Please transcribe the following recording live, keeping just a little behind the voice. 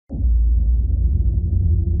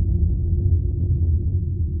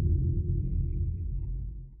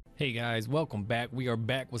Hey guys, welcome back. We are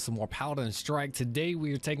back with some more Paladins Strike. Today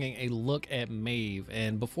we are taking a look at Maeve,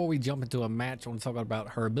 and before we jump into a match, I want to talk about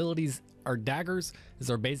her abilities. Our daggers is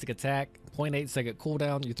her basic attack, 0.8 second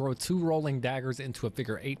cooldown. You throw 2 rolling daggers into a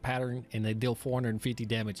figure 8 pattern and they deal 450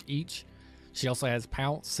 damage each. She also has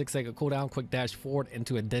pounce, 6 second cooldown, quick dash forward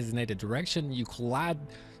into a designated direction. You collide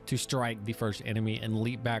to strike the first enemy and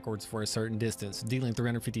leap backwards for a certain distance, dealing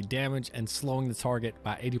 350 damage and slowing the target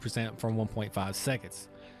by 80% from 1.5 seconds.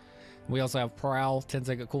 We also have Prowl, 10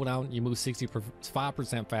 second cooldown. You move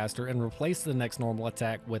 65% faster and replace the next normal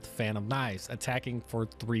attack with Fan of Knives, attacking for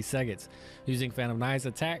 3 seconds. Using Fan of Knives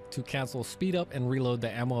attack to cancel speed up and reload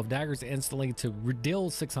the ammo of daggers instantly to deal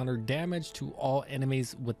 600 damage to all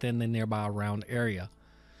enemies within the nearby round area.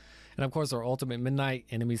 And of course, our ultimate Midnight,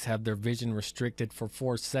 enemies have their vision restricted for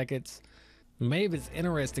 4 seconds. Maeve is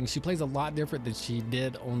interesting. She plays a lot different than she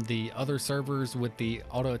did on the other servers with the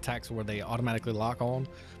auto attacks where they automatically lock on,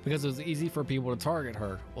 because it was easy for people to target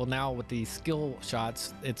her. Well, now with the skill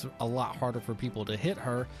shots, it's a lot harder for people to hit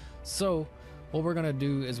her. So what we're gonna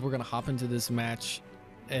do is we're gonna hop into this match,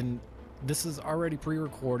 and this is already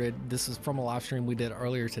pre-recorded. This is from a live stream we did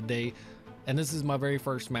earlier today, and this is my very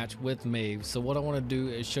first match with Maeve. So what I want to do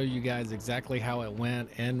is show you guys exactly how it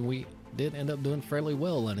went, and we did end up doing fairly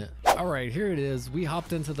well in it. All right, here it is. We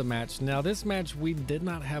hopped into the match. Now this match we did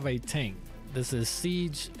not have a tank. This is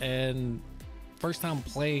Siege, and first time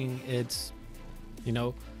playing, it's, you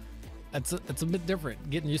know, it's a bit different,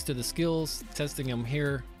 getting used to the skills, testing them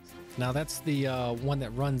here. Now that's the one that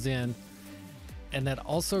runs in, and that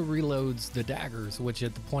also reloads the daggers, which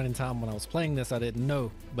at the point in time when I was playing this I didn't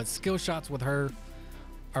know, but skill shots with her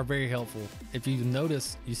are very helpful. If you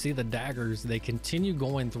notice, you see the daggers, they continue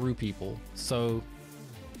going through people. So,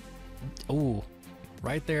 oh,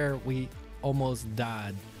 right there, we almost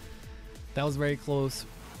died. That was very close.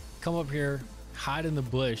 Come up here, hide in the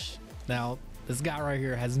bush. Now, this guy right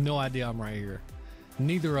here has no idea I'm right here.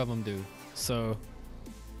 Neither of them do. So,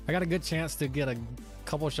 I got a good chance to get a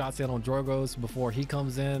couple shots in on Drogo's before he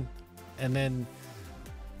comes in. And then,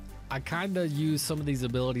 I kind of use some of these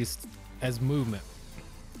abilities as movement.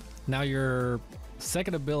 Now your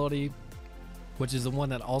second ability, which is the one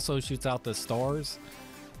that also shoots out the stars,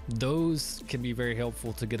 those can be very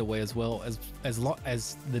helpful to get away as well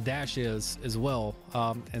as the dash is as well.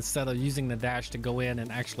 Instead of using the dash to go in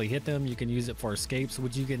and actually hit them, you can use it for escapes,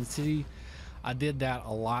 which you can see I did that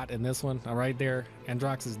a lot in this one. Right there,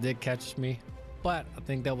 Androxus did catch me, but I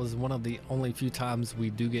think that was one of the only few times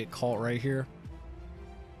we do get caught right here.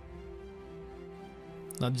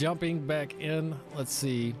 Now jumping back in, let's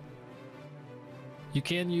see. You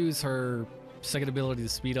can use her second ability to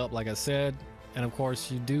speed up, like I said, and of course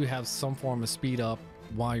you do have some form of speed up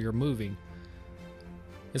while you're moving,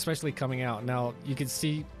 especially coming out. Now you can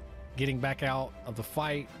see getting back out of the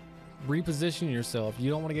fight, reposition yourself. You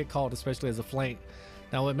don't want to get caught, especially as a flank.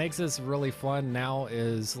 Now what makes this really fun now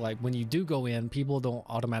is, like, when you do go in, people don't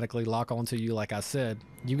automatically lock onto you. Like I said,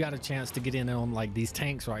 you got a chance to get in on like these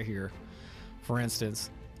tanks right here. For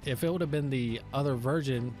instance, if it would have been the other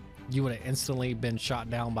version, you would have instantly been shot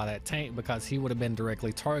down by that tank because he would have been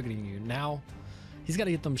directly targeting you. Now he's got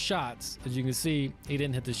to hit them shots. As you can see, he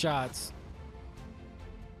didn't hit the shots.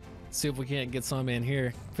 Let's see if we can't get some in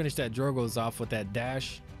here. Finish that Drogo's off with that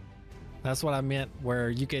dash. That's what I meant, where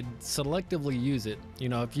you could selectively use it. You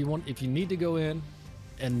know, if you need to go in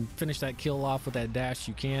and finish that kill off with that dash,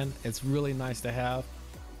 you can. It's really nice to have.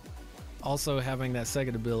 Also, having that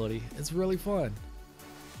second ability, it's really fun.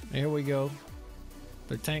 And here we go.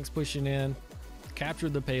 The tank's pushing in,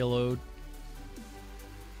 captured the payload,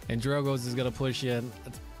 and Drogo's is gonna push in.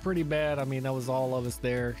 It's pretty bad. I mean, that was all of us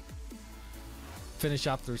there. Finish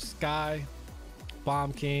off their Sky,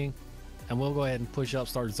 Bomb King, and we'll go ahead and push up,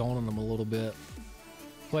 start zoning them a little bit.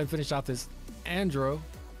 Go ahead and finish off this Andro,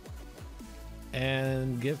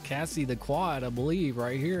 and give Cassie the quad, I believe,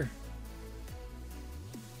 right here.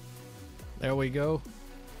 There we go.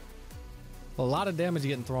 A lot of damage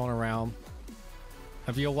getting thrown around.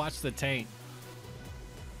 If you'll watch the tank,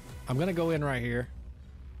 I'm gonna go in right here.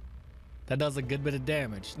 That does a good bit of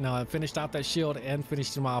damage. Now I finished off that shield and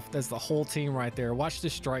finished him off. That's the whole team right there. Watch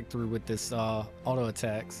this strike through with this auto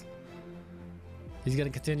attacks. He's gonna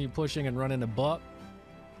continue pushing and running the Buck.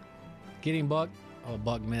 Getting Buck. Oh,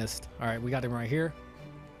 Buck missed. All right, we got him right here.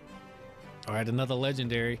 All right, another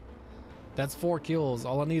legendary. That's 4 kills.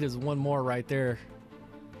 All I need is one more right there.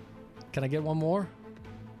 Can I get one more?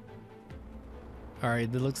 All right,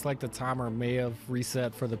 it looks like the timer may have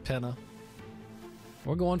reset for the Penta.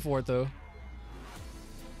 We're going for it though.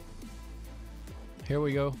 Here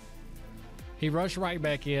we go. He rushed right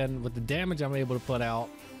back in with the damage I'm able to put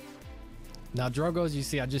out. Now Drogo's, you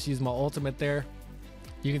see I just used my ultimate there.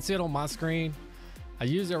 You can see it on my screen. I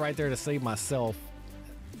used it right there to save myself.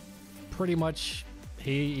 Pretty much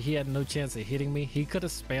he had no chance of hitting me. He could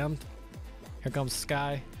have spammed. Here comes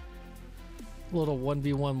Sky. Little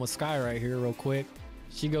 1v1 with Sky right here real quick.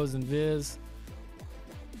 She goes invis.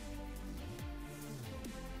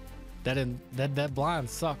 That blind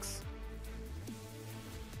sucks.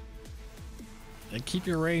 And keep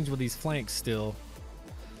your range with these flanks still.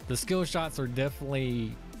 The skill shots are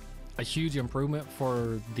definitely a huge improvement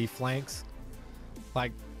for the flanks.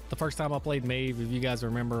 Like the first time I played Maeve, if you guys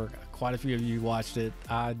remember, quite a few of you watched it,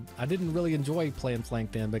 I didn't really enjoy playing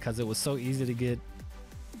flank then because it was so easy to get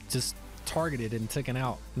just targeted and taken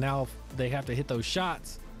out. Now they have to hit those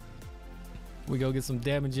shots. We go get some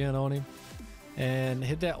damage in on him and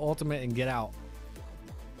hit that ultimate and get out.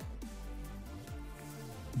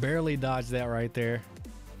 Barely dodged that right there.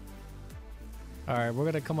 All right, we're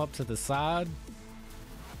gonna come up to the side.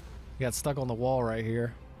 Got stuck on the wall right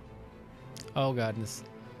here. Oh goodness.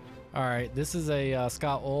 All right, this is a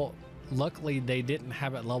Scott ult. Luckily they didn't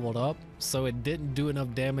have it leveled up, so it didn't do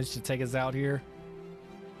enough damage to take us out here.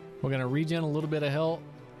 We're gonna regen a little bit of health,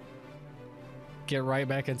 get right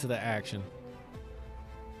back into the action.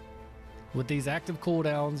 With these active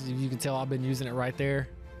cooldowns, you can tell I've been using it right there.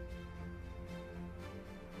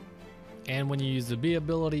 And when you use the B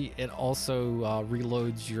ability, it also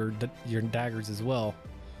reloads your daggers as well.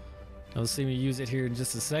 You'll see me use it here in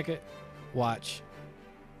just a second. Watch.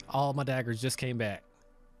 All my daggers just came back.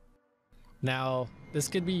 Now, this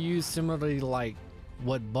could be used similarly like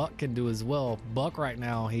what Buck can do as well. Buck right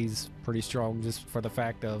now, he's pretty strong just for the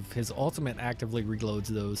fact of his ultimate actively reloads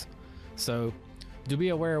those. So do be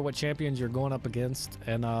aware of what champions you're going up against.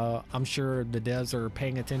 And I'm sure the devs are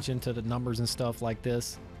paying attention to the numbers and stuff like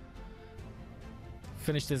this.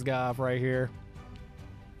 Finish this guy off right here.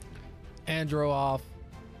 Andro off.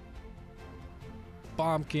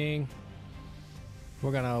 Bomb King.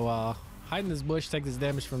 We're gonna hide in this bush, take this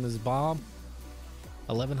damage from this bomb.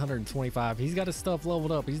 1125. He's got his stuff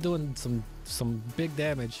leveled up. He's doing some big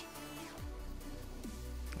damage.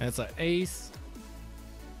 And it's an ace.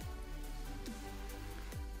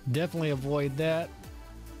 Definitely avoid that.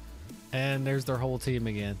 And there's their whole team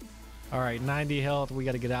again. All right, 90 health. We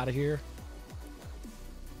got to get out of here.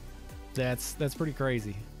 That's pretty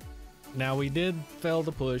crazy. Now we did fail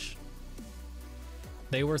to push.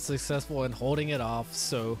 They were successful in holding it off,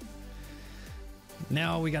 so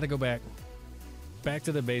now we got to go back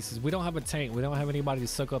to the bases. We don't have a tank. We don't have anybody to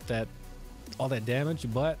soak up all that damage,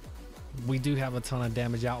 but we do have a ton of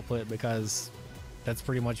damage output because that's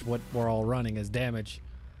pretty much what we're all running is damage.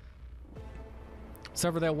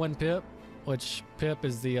 Except for that one Pip, which Pip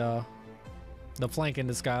is the flank in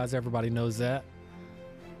disguise. Everybody knows that.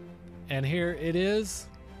 And here it is.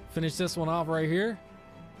 Finish this one off right here.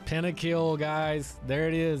 Pentakill, guys. There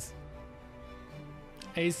it is.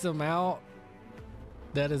 Ace him out.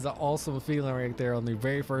 That is an awesome feeling right there on the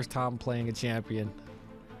very first time playing a champion.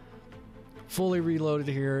 Fully reloaded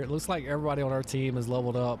here. It looks like everybody on our team is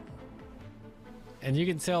leveled up. And you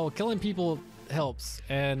can tell killing people helps.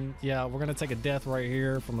 And yeah, we're going to take a death right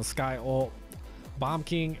here from a Sky ult. Bomb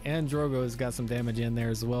King and Drogo's got some damage in there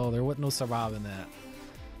as well. There wasn't no surviving that.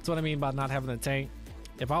 That's what I mean by not having a tank.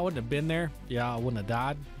 If I wouldn't have been there, yeah, I wouldn't have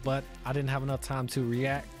died, but I didn't have enough time to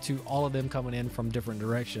react to all of them coming in from different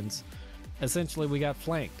directions. Essentially, we got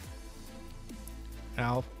flanked.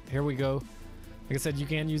 Now, here we go. Like I said, you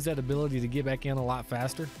can use that ability to get back in a lot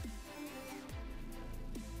faster.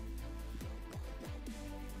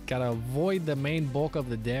 Gotta avoid the main bulk of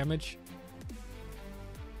the damage.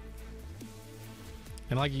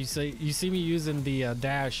 And like you see me using the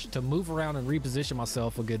dash to move around and reposition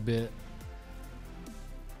myself a good bit.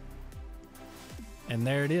 And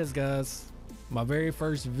there it is, guys. My very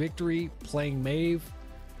first victory playing Maeve.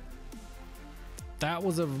 That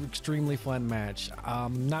was an extremely fun match.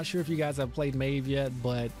 I'm not sure if you guys have played Maeve yet,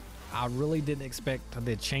 but I really didn't expect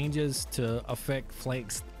the changes to affect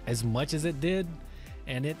flanks as much as it did.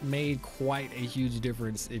 And it made quite a huge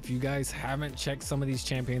difference. If you guys haven't checked some of these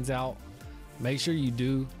champions out, make sure you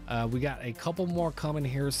do. We got a couple more coming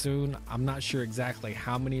here soon. I'm not sure exactly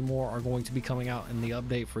how many more are going to be coming out in the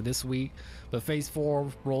update for this week, but phase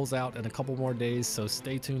 4 rolls out in a couple more days, so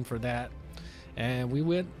stay tuned for that. And we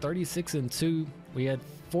went 36-2. We had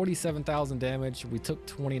 47,000 damage. We took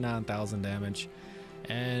 29,000 damage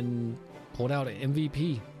and pulled out an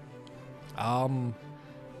MVP.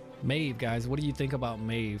 Maeve, guys, what do you think about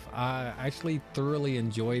Maeve? I actually thoroughly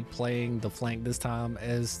enjoyed playing the flank this time.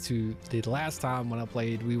 As to the last time when I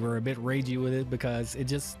played, we were a bit ragey with it because it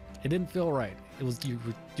didn't feel right. It was you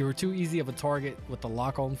were too easy of a target with the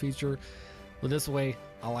lock-on feature. But this way,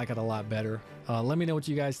 I like it a lot better. Let me know what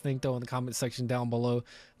you guys think though in the comment section down below.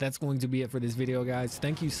 That's going to be it for this video, guys.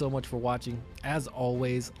 Thank you so much for watching. As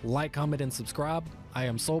always, like, comment, and subscribe. I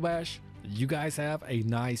am Soulbash. You guys have a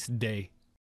nice day.